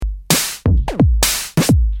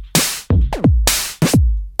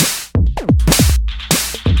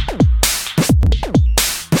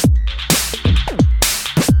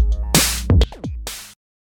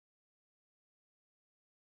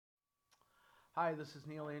Hi, this is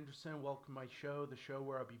Neill Anderson. Welcome to my show, the show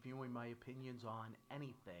where I'll be viewing my opinions on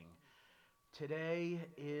anything. Today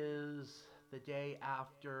is the day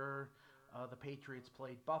after the Patriots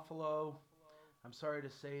played Buffalo. I'm sorry to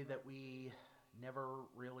say that we never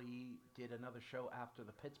really did another show after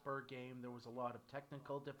the Pittsburgh game. There was a lot of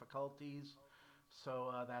technical difficulties,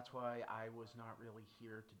 so that's why I was not really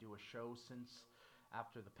here to do a show since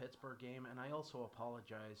after the Pittsburgh game. And I also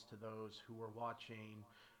apologize to those who were watching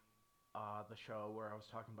the show where I was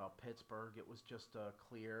talking about Pittsburgh. It was just a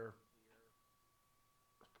clear.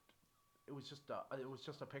 It was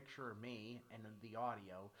just a picture of me and the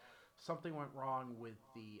audio. Something went wrong with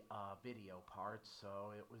the video part,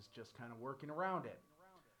 so it was just kind of working around it.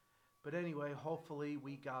 But anyway, hopefully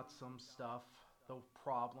we got some of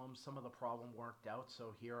the problem worked out.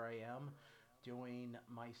 So here I am doing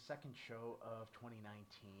my second show of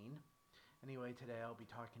 2019. Anyway, today I'll be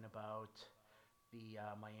talking about the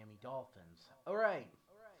Miami Dolphins. All right.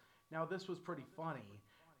 Now, this was pretty funny.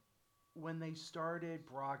 When they started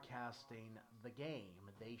broadcasting the game,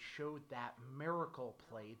 they showed that miracle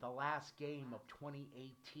play, the last game of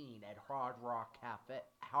 2018 at Hard Rock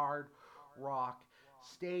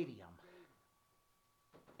Stadium.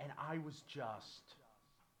 And I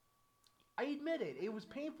admit it was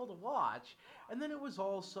painful to watch. And then it was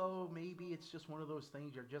also, maybe it's just one of those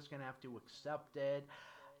things you're just going to have to accept it.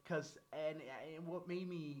 And what made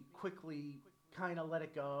me quickly kind of let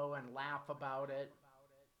it go and laugh about it.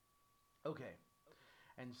 Okay.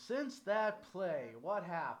 And since that play, what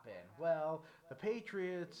happened? Well, the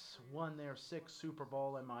Patriots won their sixth Super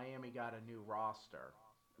Bowl and Miami got a new roster.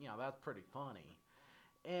 That's pretty funny.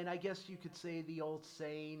 And I guess you could say the old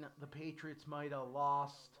saying, the Patriots might have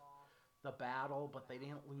lost the battle, but they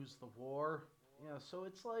didn't lose the war. So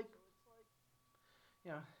it's like,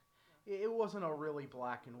 you know, it wasn't a really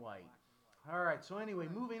black and white. All right, so anyway,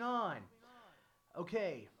 moving on.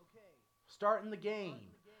 Okay, starting the game.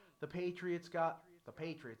 The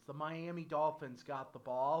Miami Dolphins got the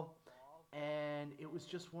ball, and it was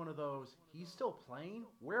just one of those, he's still playing?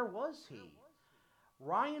 Where was he?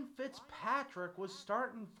 Ryan Fitzpatrick was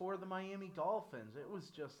starting for the Miami Dolphins. It was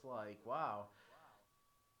just like, wow.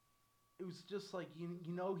 It was just like,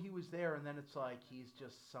 he was there, and then it's like he's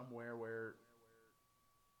just somewhere where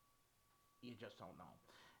you just don't know.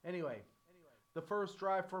 Anyway, the first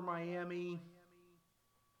drive for Miami,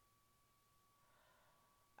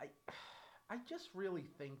 I I just really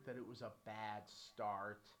think that it was a bad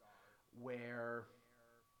start where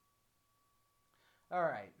all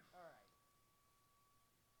right,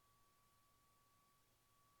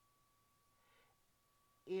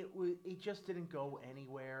 it just didn't go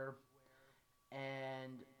anywhere,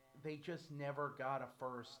 and they just never got a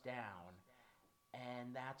first down.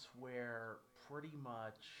 And that's where pretty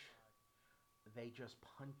much they just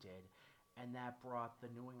punted, and that brought the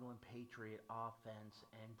New England Patriot offense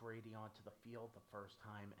and Brady onto the field the first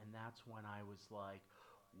time. And that's when I was like,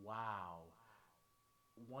 wow,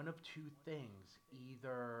 one of two things.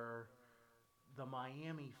 Either the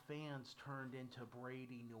Miami fans turned into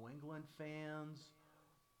Brady New England fans,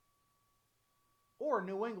 or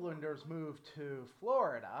New Englanders moved to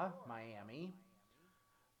Florida, Miami,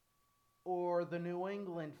 or the New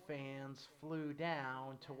England fans flew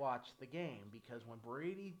down to watch the game, because when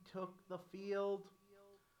Brady took the field,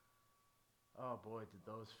 oh boy, did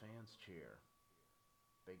those fans cheer.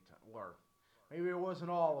 Big time. Or maybe it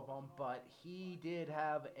wasn't all of them, but he did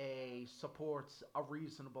have a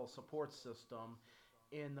reasonable support system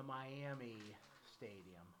in the Miami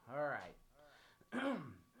stadium. All right.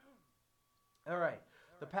 All right.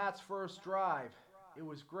 The Pats' first drive, it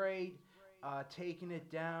was great. Taking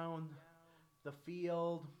it down the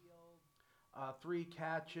field, three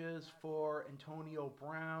catches for Antonio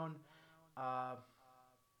Brown, uh,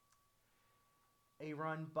 a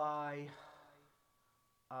run by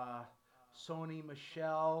uh, Sony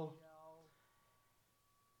Michel,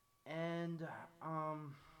 and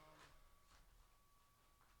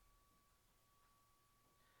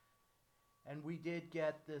and we did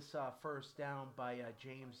get this first down by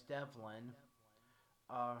James Devlin,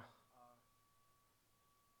 uh,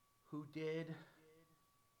 who did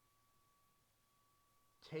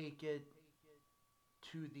take it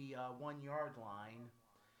to the 1 yard line,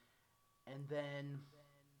 and then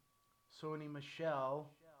Sony Michel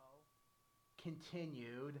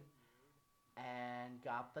continued and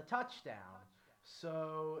got the touchdown.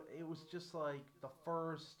 So it was just like the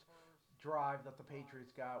first drive that the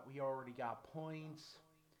Patriots got, we already got points.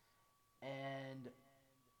 And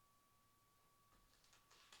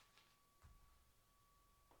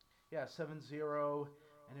yeah, 7-0,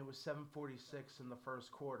 and it was 7:46 in the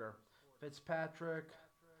first quarter. Fitzpatrick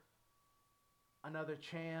another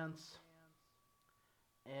chance,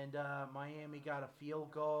 and Miami got a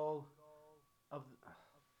field goal of.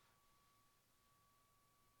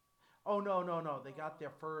 Oh no, no, no! They got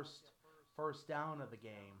their first down of the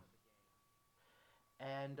game,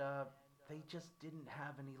 and they just didn't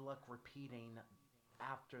have any luck repeating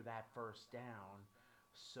after that first down,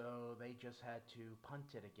 so they just had to punt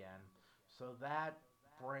it again. So that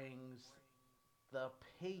brings the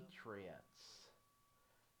Patriots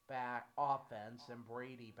back offense and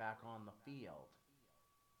Brady back on the field.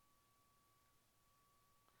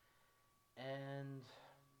 And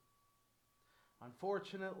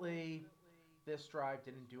unfortunately, this drive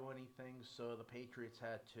didn't do anything, so the Patriots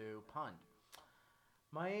had to punt.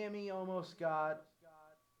 Miami almost got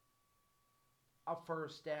a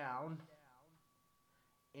first down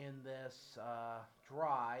in this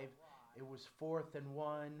drive. It was 4th and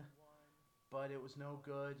 1, but it was no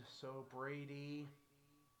good, so Brady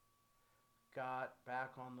got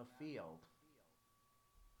back on the field.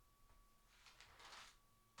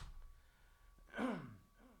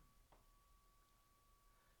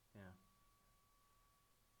 Yeah.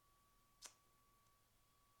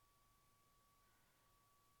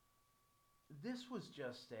 This was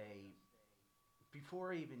just a,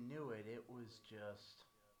 before I even knew it, it was just,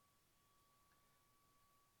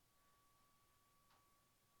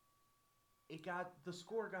 the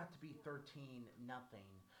score got to be 13 nothing,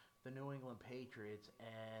 the New England Patriots,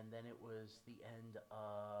 and then it was the end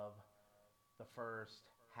of the first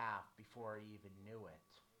half before I even knew it.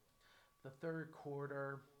 The third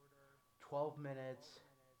quarter, 12 minutes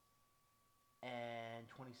and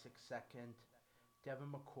 26 seconds, Devin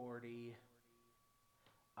McCourty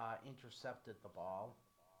intercepted the ball,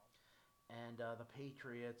 and the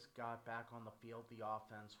Patriots got back on the field, the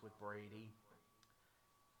offense with Brady,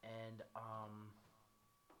 and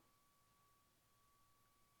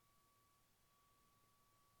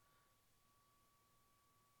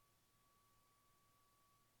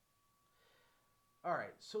all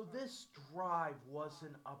right, so this drive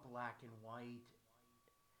wasn't a black and white.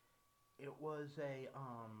 It was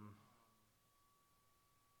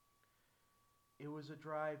a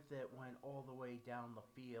drive that went all the way down the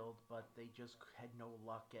field, but they just had no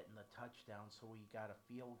luck getting the touchdown, so we got a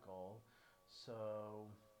field goal. So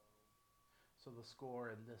so the score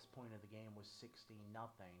in this point of the game was 16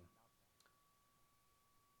 nothing.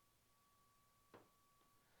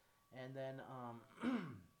 And then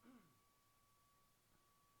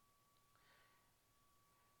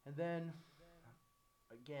and then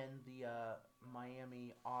again the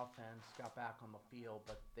Miami offense got back on the field,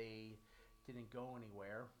 but they didn't go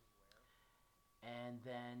anywhere. And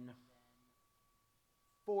then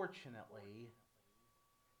fortunately,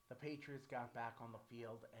 the Patriots got back on the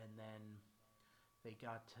field, and then they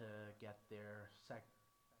got to get their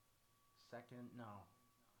second, no,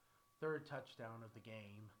 third touchdown of the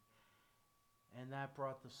game, and that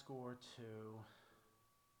brought the score to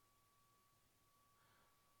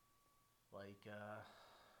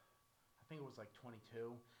I think it was like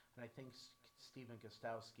 22, and I think Steven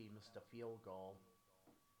Gostowski missed a field goal.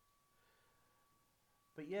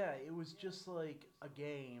 But yeah, it was just like a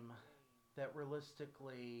game that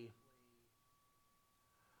realistically,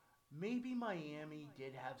 maybe Miami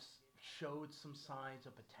did have showed some signs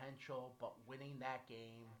of potential, but winning that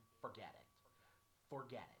game, forget it.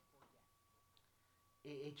 Forget it.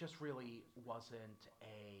 It just really wasn't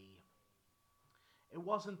a. It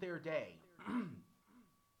wasn't their day.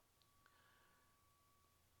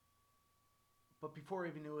 But before I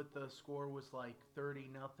even knew it, the score was like 30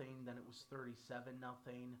 nothing. Then it was 37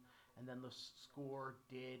 nothing, and then the score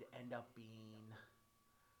did end up being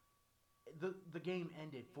the game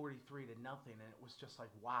ended 43 to nothing, and it was just like,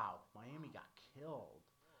 wow, Miami got killed.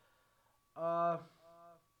 Uh,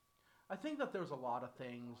 I think that there's a lot of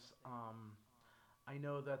things. I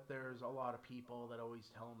know that there's a lot of people that always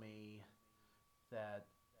tell me that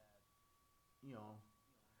you know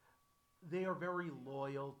they are very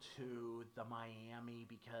loyal to the Miami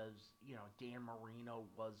because Dan Marino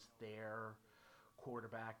was their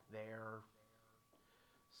quarterback there,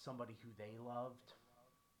 somebody who they loved.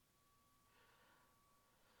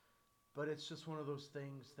 But it's just one of those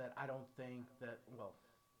things that I don't think that, well,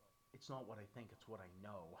 it's not what I think, it's what I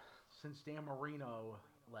know. Since Dan Marino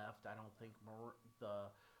left, I don't think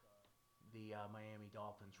the Miami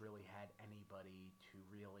Dolphins really had anybody to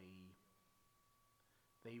really.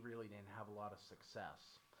 They really didn't have a lot of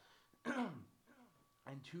success.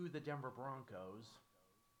 And to the Denver Broncos,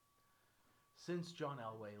 since John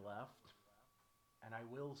Elway left, and I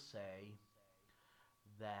will say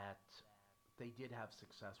that they did have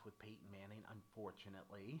success with Peyton Manning,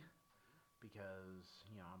 unfortunately. because,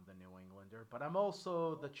 I'm the New Englander, but I'm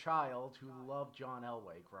also the child who loved John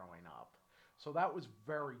Elway growing up. So that was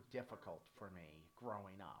very difficult for me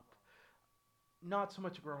growing up. Not so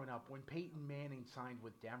much growing up. When Peyton Manning signed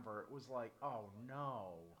with Denver, it was like, oh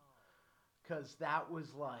no. Because that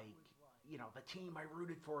was like, the team I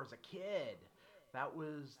rooted for as a kid. That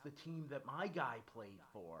was the team that my guy played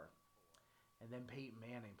for. And then Peyton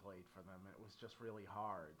Manning played for them. It was just really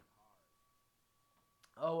hard.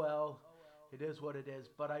 Oh well, it is what it is.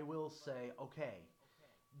 But I will say, okay,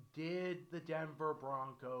 did the Denver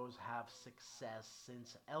Broncos have success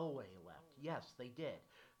since Elway left? Yes, they did.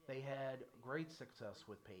 They had great success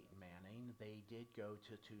with Peyton Manning. They did go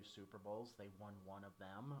to two Super Bowls. They won one of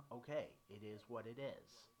them. Okay, it is what it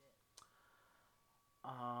is.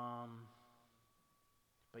 Um,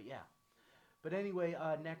 but yeah. But anyway,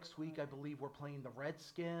 next week I believe we're playing the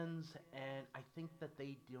Redskins, and I think that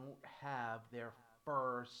they don't have their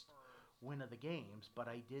first win of the games. But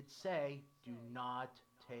I did say, do not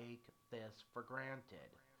take this for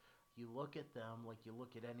granted. You look at them like you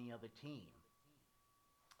look at any other team.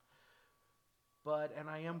 And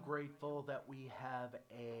I am grateful that we have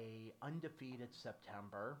a undefeated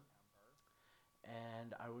September,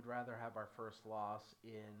 and I would rather have our first loss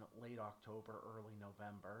in late October, early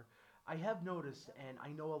November. I have noticed, and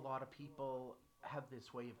I know a lot of people have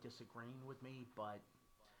this way of disagreeing with me, but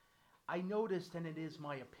I noticed, and it is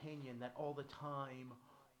my opinion, that all the time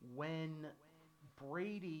when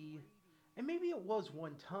Brady, and maybe it was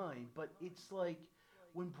one time, but it's like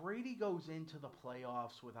when Brady goes into the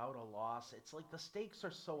playoffs without a loss, it's like the stakes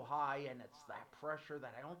are so high and it's that pressure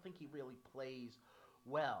that I don't think he really plays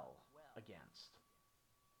well against.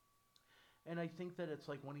 And I think that it's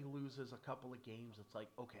like when he loses a couple of games, it's like,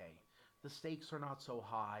 okay, the stakes are not so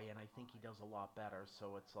high, and I think he does a lot better.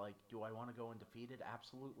 So it's like, do I want to go undefeated?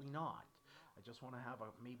 Absolutely not. I just want to have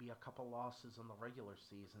maybe a couple losses in the regular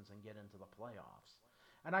seasons and get into the playoffs.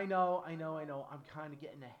 And I know, I'm kind of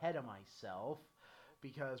getting ahead of myself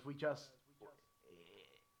because we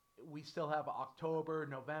still have October,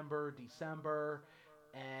 November, December,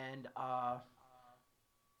 and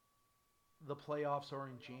the playoffs are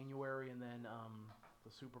in January, and then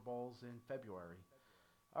the Super Bowl's in February.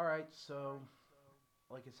 All right, so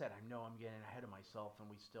like I said, I know I'm getting ahead of myself, and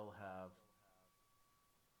we still have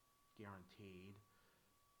guaranteed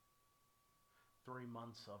 3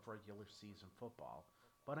 months of regular season football,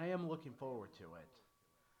 but I am looking forward to it.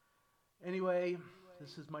 Anyway,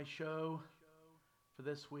 this is my show for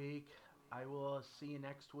this week. I will see you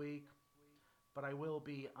next week, but I will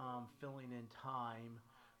be filling in time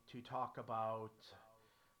to talk about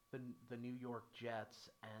the the New York Jets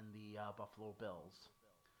and the Buffalo Bills.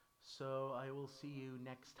 So I will see you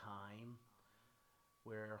next time,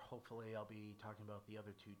 where hopefully I'll be talking about the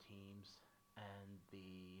other two teams and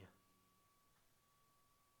the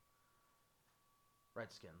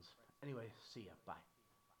Redskins. Anyway, see ya. Bye.